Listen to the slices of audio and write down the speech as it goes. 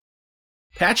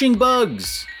patching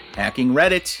bugs, hacking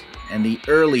Reddit, and the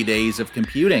early days of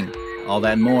computing. All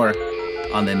that and more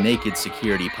on the Naked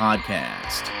Security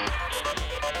Podcast.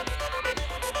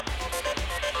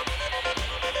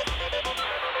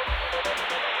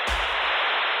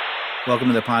 Welcome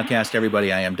to the podcast,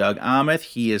 everybody. I am Doug Aamoth.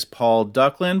 He is Paul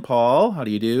Ducklin. Paul, how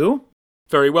do you do?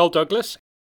 Very well, Douglas.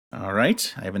 All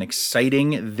right. I have an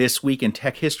exciting This Week in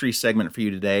Tech History segment for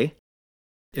you today.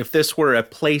 If this were a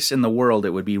place in the world, it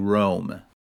would be Rome,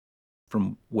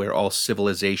 from where all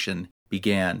civilization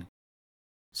began.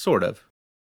 Sort of.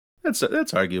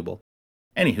 That's arguable.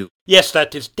 Anywho. Yes,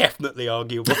 that is definitely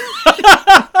arguable.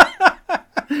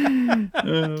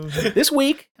 This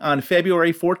week, on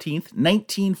February 14th,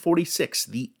 1946,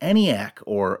 the ENIAC,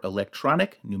 or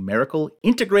Electronic Numerical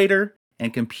Integrator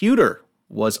and Computer,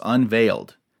 was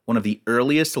unveiled. One of the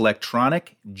earliest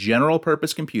electronic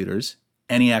general-purpose computers,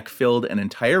 ENIAC filled an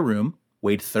entire room,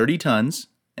 weighed 30 tons,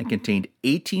 and contained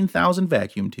 18,000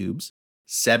 vacuum tubes,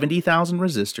 70,000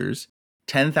 resistors,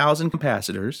 10,000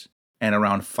 capacitors, and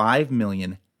around 5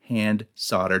 million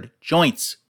hand-soldered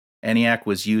joints. ENIAC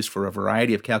was used for a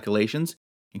variety of calculations,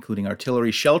 including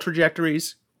artillery shell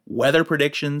trajectories, weather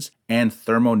predictions, and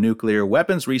thermonuclear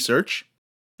weapons research,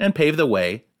 and paved the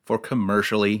way for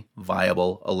commercially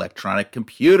viable electronic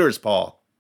computers, Paul.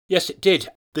 Yes, it did.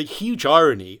 The huge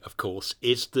irony, of course,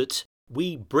 is that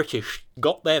we British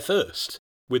got there first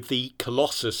with the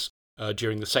Colossus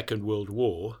during the Second World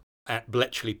War at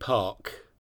Bletchley Park,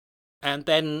 and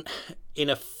then, in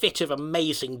a fit of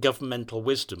amazing governmental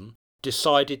wisdom,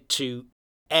 decided to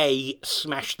A,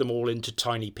 smash them all into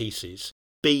tiny pieces,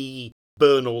 B,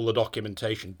 burn all the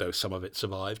documentation, though some of it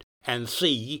survived, and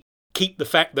C, keep the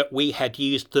fact that we had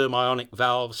used thermionic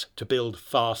valves to build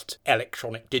fast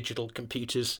electronic digital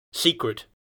computers secret.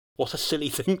 What a silly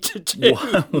thing to do.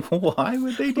 Why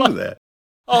would they do that?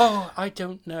 Oh, I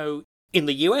don't know. In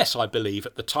the US, I believe,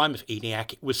 at the time of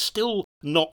ENIAC, it was still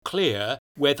not clear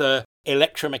whether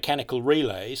electromechanical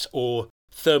relays or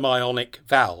thermionic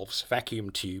valves, vacuum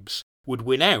tubes, would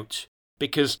win out,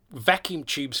 because vacuum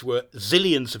tubes were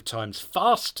zillions of times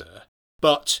faster,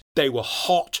 but they were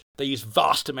hot, they used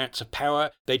vast amounts of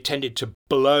power, they tended to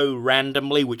blow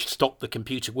randomly, which stopped the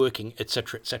computer working,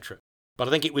 etc., etc. But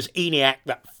I think it was ENIAC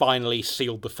that finally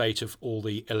sealed the fate of all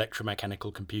the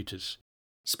electromechanical computers.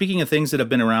 Speaking of things that have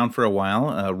been around for a while,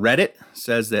 Reddit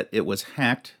says that it was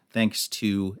hacked thanks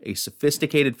to a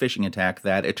sophisticated phishing attack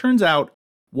that, it turns out,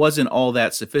 wasn't all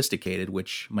that sophisticated,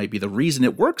 which might be the reason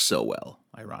it works so well,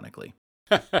 ironically.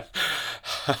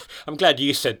 I'm glad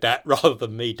you said that rather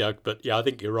than me, Doug, but yeah, I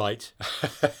think you're right.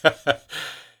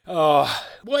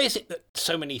 Why is it that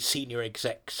so many senior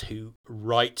execs who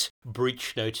write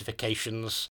breach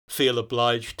notifications feel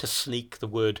obliged to sneak the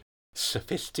word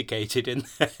sophisticated in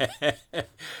there?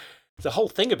 The whole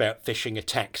thing about phishing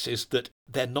attacks is that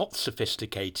they're not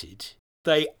sophisticated.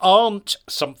 They aren't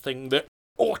something that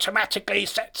automatically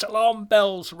sets alarm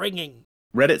bells ringing.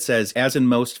 Reddit says, as in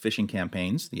most phishing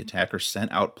campaigns, the attacker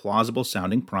sent out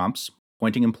plausible-sounding prompts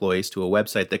pointing employees to a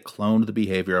website that cloned the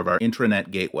behavior of our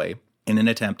intranet gateway in an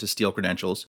attempt to steal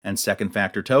credentials and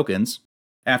second-factor tokens.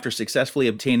 After successfully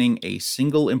obtaining a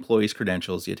single employee's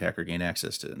credentials, the attacker gained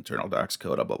access to internal docs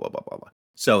code, blah, blah, blah, blah, blah.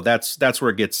 So that's where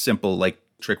it gets simple, like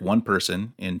trick one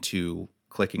person into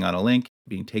clicking on a link,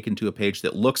 being taken to a page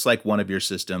that looks like one of your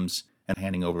systems, and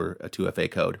handing over a 2FA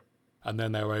code. And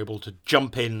then they were able to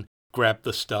jump in, grab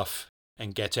the stuff,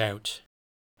 and get out.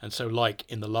 And so, like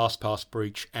in the LastPass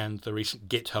breach and the recent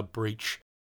GitHub breach,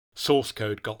 source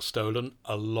code got stolen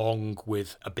along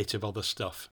with a bit of other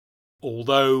stuff.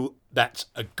 Although that's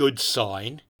a good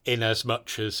sign, in as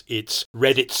much as it's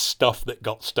Reddit's stuff that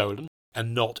got stolen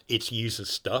and not its users'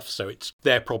 stuff, so it's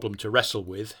their problem to wrestle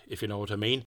with, if you know what I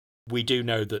mean. We do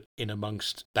know that in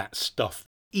amongst that stuff,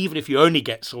 even if you only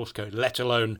get source code, let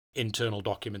alone internal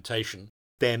documentation,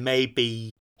 there may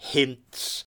be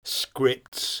hints,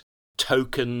 scripts,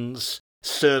 tokens,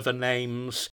 server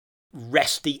names,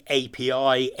 RESTy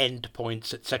API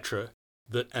endpoints, etc.,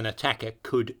 that an attacker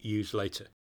could use later.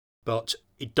 But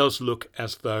it does look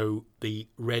as though the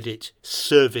Reddit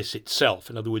service itself,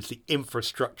 in other words, the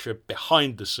infrastructure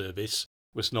behind the service,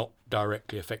 was not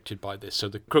directly affected by this. So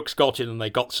the crooks got in and they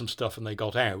got some stuff and they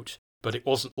got out, but it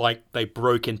wasn't like they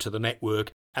broke into the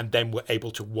network and then were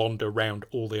able to wander around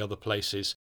all the other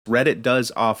places. Reddit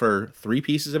does offer 3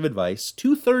 pieces of advice,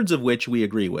 2/3 of which we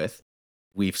agree with.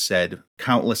 We've said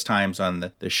countless times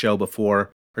on the show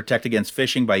before, protect against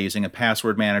phishing by using a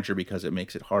password manager because it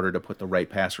makes it harder to put the right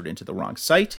password into the wrong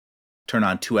site. Turn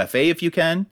on 2FA if you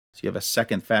can, so you have a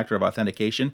second factor of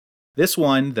authentication. This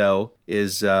one, though,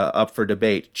 is up for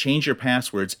debate. Change your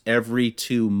passwords every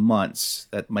 2 months.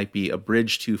 That might be a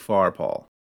bridge too far, Paul.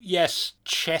 Yes,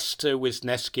 Chester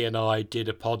Wisniewski and I did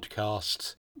a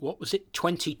podcast, what was it,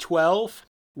 2012?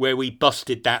 Where we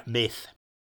busted that myth.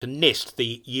 The NIST,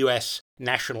 the US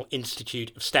National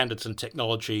Institute of Standards and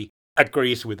Technology,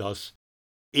 agrees with us.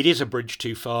 It is a bridge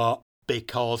too far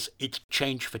because it's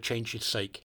change for change's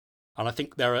sake. And I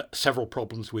think there are several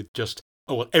problems with just,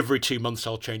 every 2 months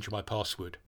I'll change my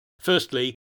password.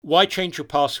 Firstly, why change your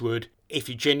password if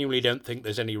you genuinely don't think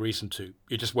there's any reason to?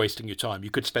 You're just wasting your time.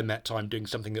 You could spend that time doing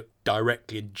something that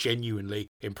directly and genuinely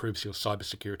improves your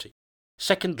cybersecurity.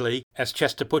 Secondly, as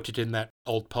Chester put it in that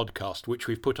old podcast, which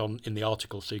we've put on in the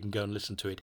article so you can go and listen to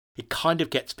it, it kind of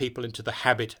gets people into the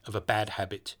habit of a bad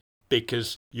habit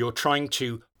because you're trying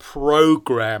to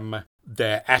program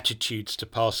their attitudes to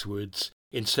passwords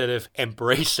instead of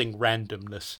embracing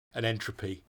randomness and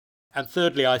entropy. And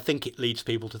thirdly, I think it leads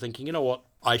people to thinking, you know what,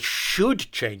 I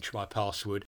should change my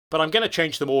password, but I'm going to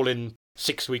change them all in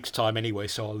 6 weeks' time anyway,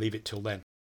 so I'll leave it till then.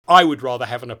 I would rather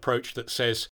have an approach that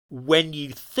says, when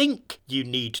you think you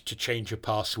need to change your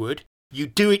password, you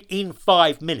do it in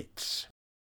 5 minutes.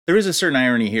 There is a certain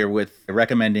irony here with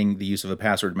recommending the use of a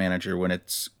password manager when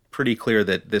it's pretty clear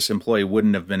that this employee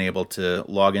wouldn't have been able to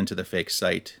log into the fake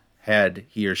site had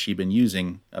he or she been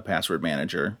using a password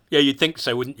manager. Yeah, you'd think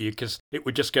so, wouldn't you? Because it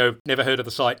would just go, never heard of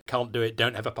the site, can't do it,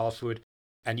 don't have a password.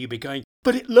 And you'd be going,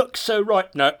 but it looks so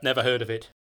right. No, never heard of it.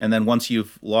 And then once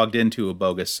you've logged into a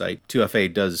bogus site,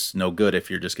 2FA does no good if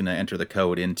you're just going to enter the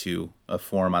code into a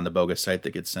form on the bogus site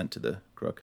that gets sent to the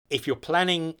crook. If you're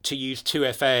planning to use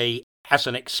 2FA as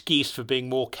an excuse for being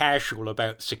more casual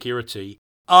about security,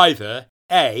 either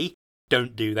A,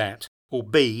 don't do that, or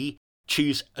B,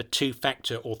 choose a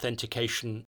two-factor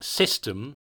authentication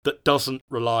system that doesn't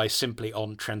rely simply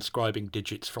on transcribing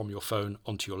digits from your phone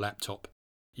onto your laptop.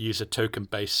 Use a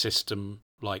token-based system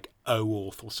like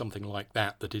OAuth or something like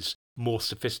that is more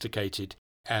sophisticated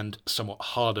and somewhat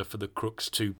harder for the crooks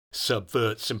to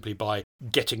subvert simply by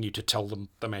getting you to tell them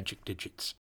the magic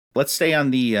digits. Let's stay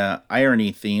on the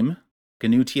irony theme.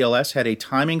 GNU TLS had a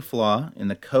timing flaw in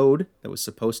the code that was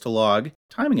supposed to log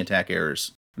timing attack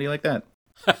errors. How do you like that?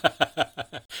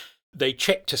 They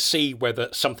checked to see whether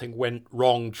something went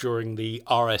wrong during the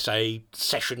RSA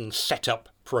session setup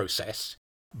process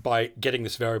by getting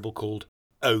this variable called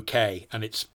OK, and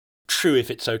it's true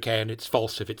if it's OK and it's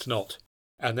false if it's not.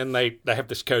 And then they have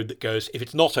this code that goes, if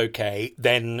it's not OK,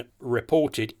 then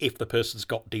report it if the person's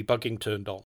got debugging turned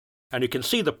on. And you can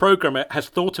see the programmer has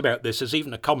thought about this as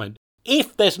even a comment.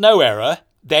 If there's no error,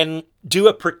 then do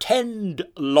a pretend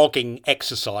logging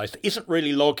exercise that isn't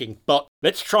really logging, but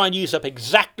let's try and use up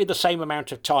exactly the same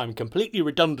amount of time completely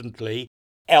redundantly,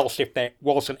 else if there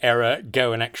was an error,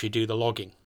 go and actually do the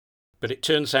logging. But it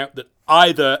turns out that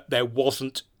either there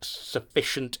wasn't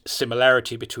sufficient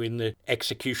similarity between the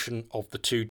execution of the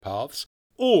two paths,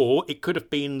 or it could have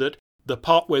been that the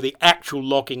part where the actual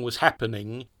logging was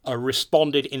happening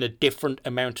responded in a different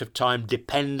amount of time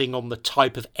depending on the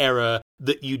type of error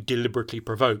that you deliberately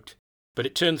provoked. But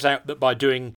it turns out that by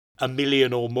doing 1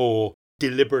 million or more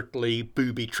deliberately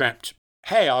booby-trapped,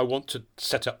 hey, I want to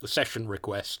set up the session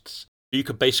requests, you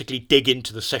could basically dig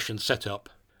into the session setup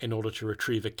in order to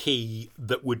retrieve a key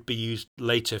that would be used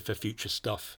later for future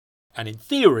stuff. And in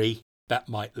theory, that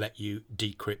might let you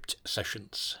decrypt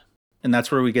sessions. And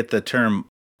that's where we get the term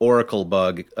Oracle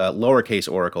bug,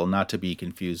 lowercase Oracle, not to be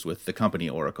confused with the company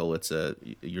Oracle.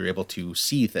 You're able to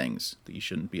see things that you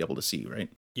shouldn't be able to see, right?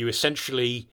 You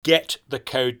essentially get the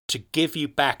code to give you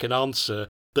back an answer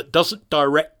that doesn't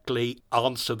directly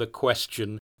answer the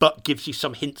question, but gives you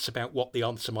some hints about what the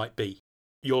answer might be.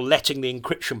 You're letting the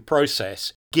encryption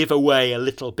process give away a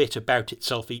little bit about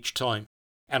itself each time.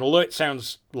 And although it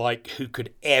sounds like who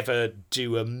could ever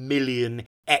do 1 million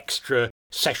extra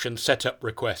session setup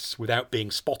requests without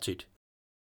being spotted?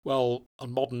 Well,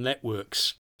 on modern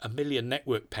networks, 1 million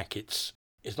network packets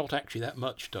is not actually that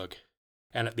much, Doug.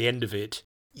 And at the end of it,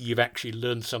 you've actually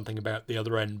learned something about the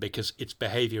other end because its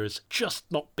behaviour has just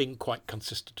not been quite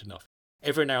consistent enough.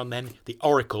 Every now and then, the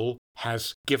Oracle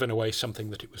has given away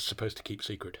something that it was supposed to keep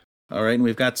secret. All right, and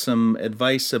we've got some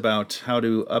advice about how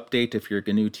to update if you're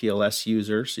a GNU TLS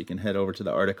user, so you can head over to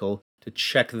the article to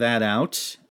check that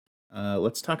out.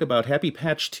 Let's talk about Happy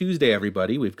Patch Tuesday,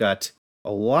 everybody. We've got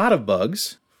a lot of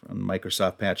bugs from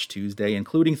Microsoft Patch Tuesday,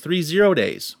 including 3 0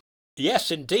 days.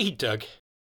 Yes, indeed, Doug.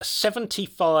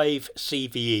 75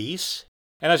 CVEs,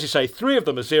 and as you say, 3 of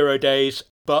them are 0 days,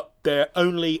 but they're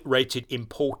only rated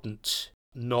important,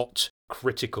 not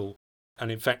critical. And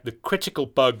in fact, the critical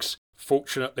bugs,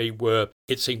 fortunately, were,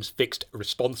 it seems, fixed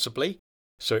responsibly.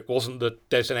 So it wasn't that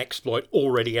there's an exploit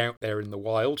already out there in the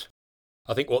wild.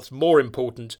 I think what's more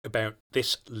important about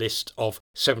this list of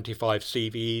 75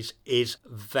 CVEs is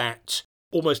that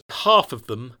almost half of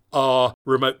them are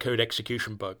remote code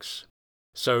execution bugs.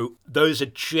 So those are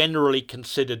generally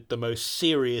considered the most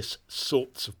serious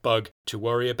sorts of bug to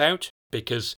worry about,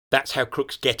 because that's how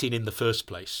crooks get in the first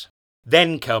place.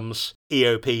 Then comes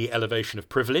EOP elevation of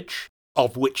privilege,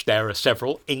 of which there are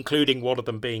several, including one of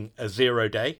them being a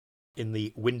 0-day in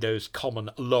the Windows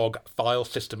Common Log file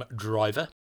system driver.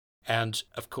 And,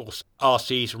 of course,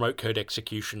 RC's remote code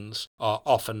executions are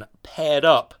often paired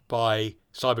up by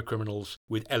cybercriminals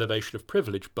with elevation of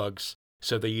privilege bugs.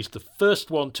 So they use the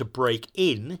first one to break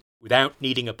in without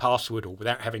needing a password or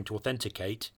without having to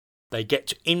authenticate. They get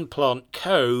to implant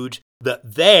code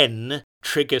that then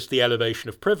triggers the elevation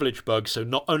of privilege bug. So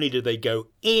not only do they go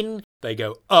in, they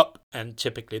go up, and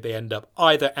typically they end up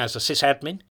either as a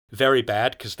sysadmin, very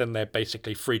bad because then they're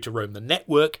basically free to roam the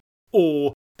network,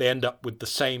 or they end up with the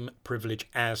same privilege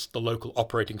as the local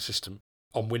operating system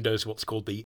on Windows, what's called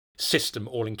the system,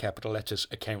 all in capital letters,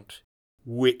 account,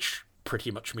 which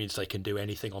pretty much means they can do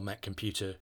anything on that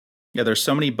computer. Yeah, there's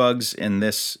so many bugs in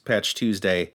this Patch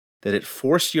Tuesday that it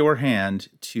forced your hand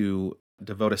to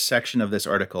devote a section of this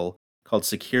article called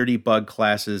Security Bug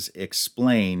Classes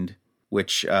Explained,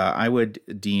 which I would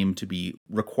deem to be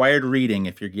required reading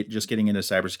if you're just getting into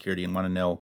cybersecurity and want to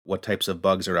know what types of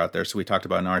bugs are out there. So we talked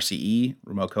about an RCE,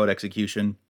 remote code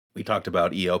execution. We talked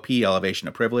about EOP, elevation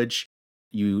of privilege.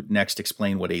 You next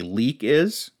explain what a leak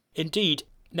is. Indeed.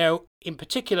 Now, in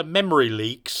particular, memory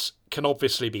leaks can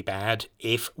obviously be bad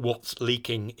if what's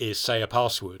leaking is, say, a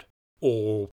password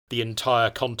or the entire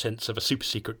contents of a super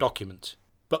secret document.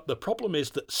 But the problem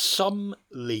is that some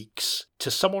leaks,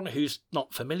 to someone who's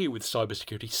not familiar with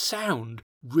cybersecurity, sound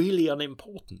really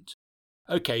unimportant.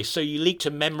 Okay, so you leaked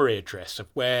a memory address of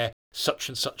where such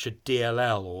and such a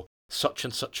DLL or such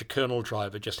and such a kernel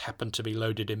driver just happened to be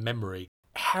loaded in memory.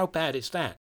 How bad is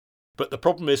that? But the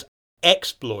problem is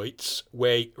exploits,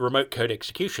 where remote code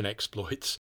execution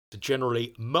exploits, are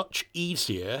generally much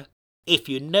easier if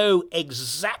you know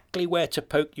exactly where to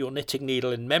poke your knitting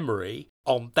needle in memory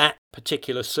on that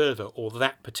particular server or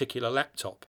that particular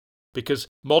laptop. Because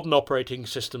modern operating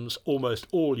systems almost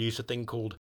all use a thing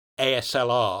called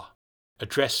ASLR,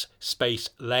 Address Space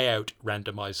Layout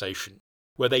Randomization,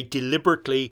 where they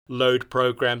deliberately load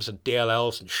programs and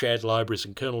DLLs and shared libraries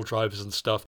and kernel drivers and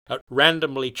stuff at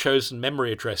randomly chosen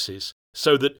memory addresses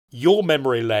so that your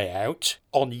memory layout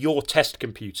on your test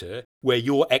computer, where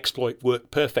your exploit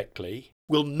worked perfectly,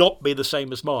 will not be the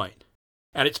same as mine.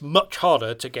 And it's much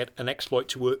harder to get an exploit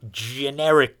to work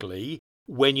generically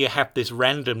when you have this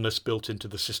randomness built into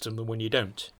the system than when you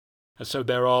don't. And so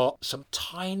there are some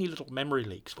tiny little memory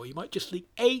leaks where you might just leak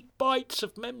 8 bytes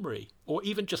of memory, or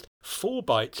even just 4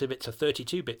 bytes if it's a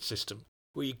 32-bit system,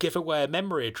 where you give away a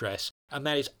memory address, and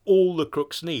that is all the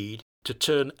crooks need to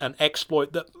turn an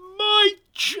exploit that might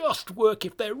just work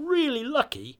if they're really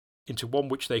lucky into one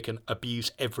which they can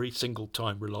abuse every single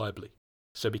time reliably.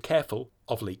 So be careful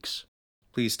of leaks.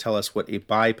 Please tell us what a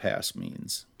bypass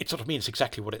means. It sort of means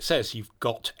exactly what it says. You've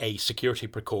got a security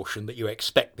precaution that you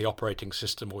expect the operating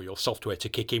system or your software to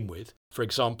kick in with. For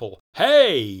example,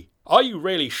 hey, are you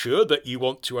really sure that you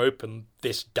want to open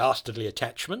this dastardly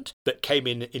attachment that came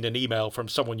in an email from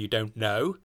someone you don't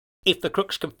know? If the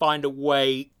crooks can find a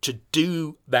way to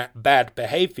do that bad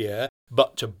behavior,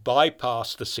 but to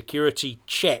bypass the security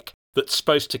check that's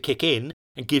supposed to kick in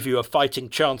and give you a fighting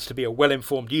chance to be a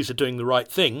well-informed user doing the right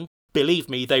thing, believe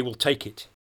me, they will take it.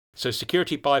 So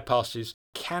security bypasses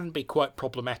can be quite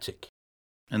problematic.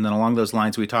 And then along those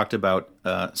lines, we talked about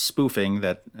spoofing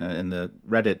that in the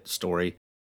Reddit story,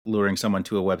 luring someone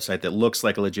to a website that looks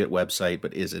like a legit website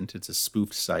but isn't. It's a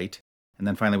spoofed site. And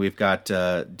then finally, we've got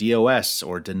DOS,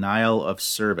 or denial of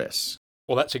service.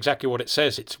 Well, that's exactly what it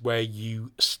says. It's where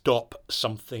you stop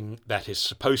something that is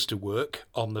supposed to work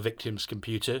on the victim's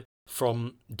computer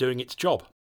from doing its job.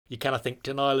 You kind of think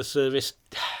denial of service,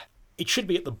 it should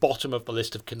be at the bottom of the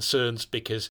list of concerns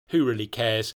because who really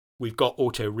cares? We've got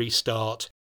auto restart.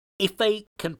 If they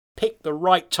can pick the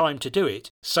right time to do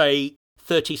it, say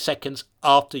 30 seconds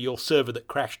after your server that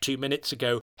crashed 2 minutes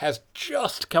ago has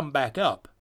just come back up,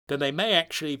 then they may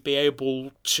actually be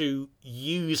able to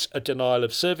use a denial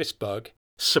of service bug,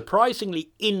 surprisingly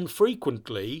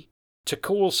infrequently, to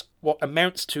cause what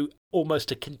amounts to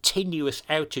almost a continuous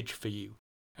outage for you.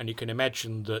 And you can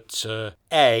imagine that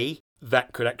A,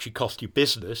 that could actually cost you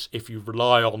business if you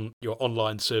rely on your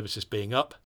online services being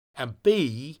up, and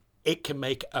B, it can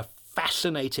make a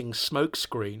fascinating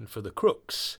smokescreen for the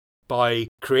crooks by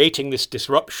creating this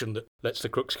disruption that lets the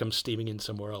crooks come steaming in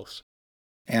somewhere else.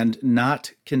 And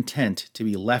not content to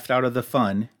be left out of the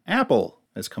fun, Apple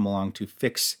has come along to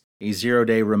fix a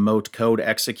 0-day remote code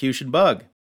execution bug.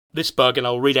 This bug, and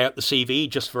I'll read out the CVE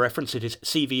just for reference, it is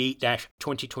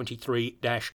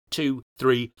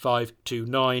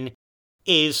CVE-2023-23529,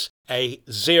 is a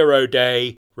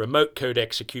 0-day remote code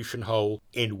execution hole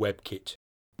in WebKit,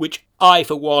 which I,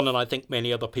 for one, and I think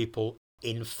many other people,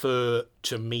 infer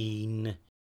to mean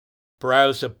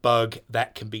browser bug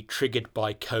that can be triggered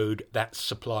by code that's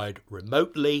supplied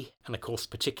remotely. And of course,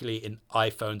 particularly in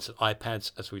iPhones and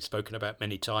iPads, as we've spoken about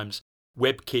many times,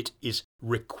 WebKit is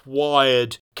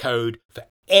required code for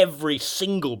every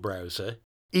single browser,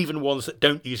 even ones that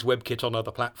don't use WebKit on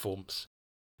other platforms.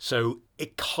 So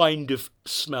it kind of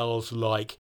smells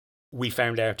like we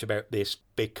found out about this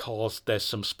because there's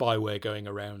some spyware going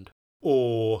around,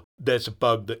 or there's a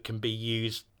bug that can be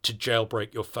used to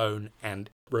jailbreak your phone and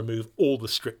remove all the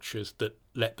strictures that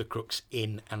let the crooks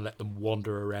in and let them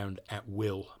wander around at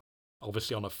will.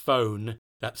 Obviously on a phone,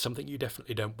 that's something you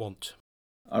definitely don't want.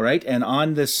 All right, and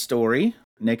on this story,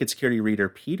 Naked Security reader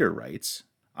Peter writes,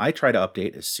 I try to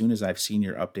update as soon as I've seen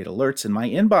your update alerts in my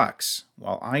inbox.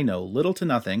 While I know little to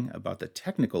nothing about the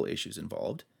technical issues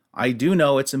involved, I do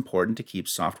know it's important to keep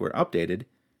software updated,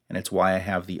 and it's why I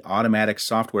have the automatic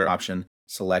software option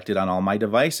selected on all my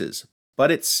devices.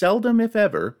 But it's seldom, if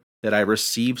ever, that I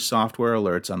receive software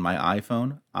alerts on my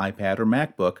iPhone, iPad, or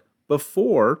MacBook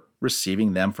before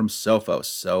receiving them from Sophos.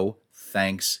 So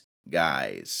thanks,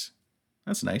 guys.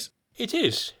 That's nice. It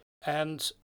is, and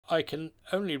I can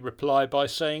only reply by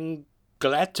saying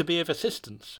glad to be of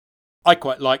assistance. I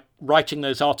quite like writing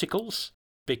those articles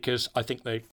because I think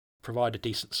they provide a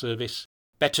decent service.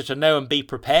 Better to know and be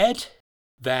prepared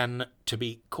than to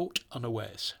be caught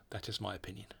unawares. That is my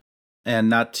opinion. And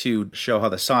not to show how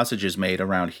the sausage is made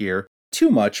around here too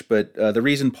much, but the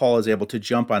reason Paul is able to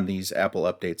jump on these Apple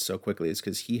updates so quickly is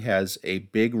because he has a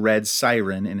big red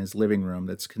siren in his living room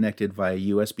that's connected via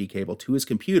USB cable to his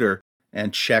computer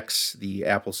and checks the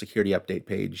Apple security update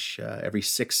page every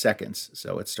 6 seconds.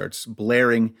 So it starts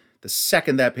blaring the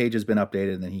second that page has been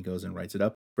updated, and then he goes and writes it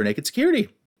up for Naked Security.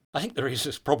 I think the reason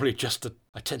is probably just that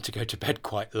I tend to go to bed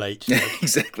quite late.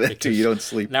 Exactly, that too. You don't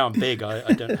sleep. Now I'm big.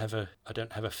 I don't have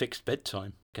a fixed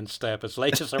bedtime. I can stay up as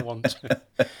late as I want.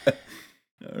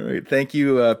 All right. Thank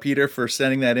you, Peter, for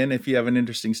sending that in. If you have an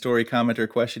interesting story, comment, or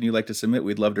question you'd like to submit,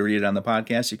 we'd love to read it on the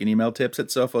podcast. You can email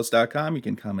tips@sophos.com. You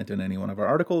can comment on any one of our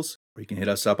articles, or you can hit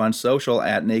us up on social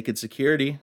 @Naked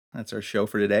Security. That's our show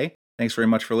for today. Thanks very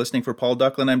much for listening. For Paul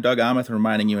Ducklin, I'm Doug Aamoth,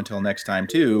 reminding you until next time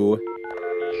to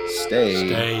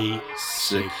stay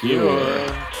secure.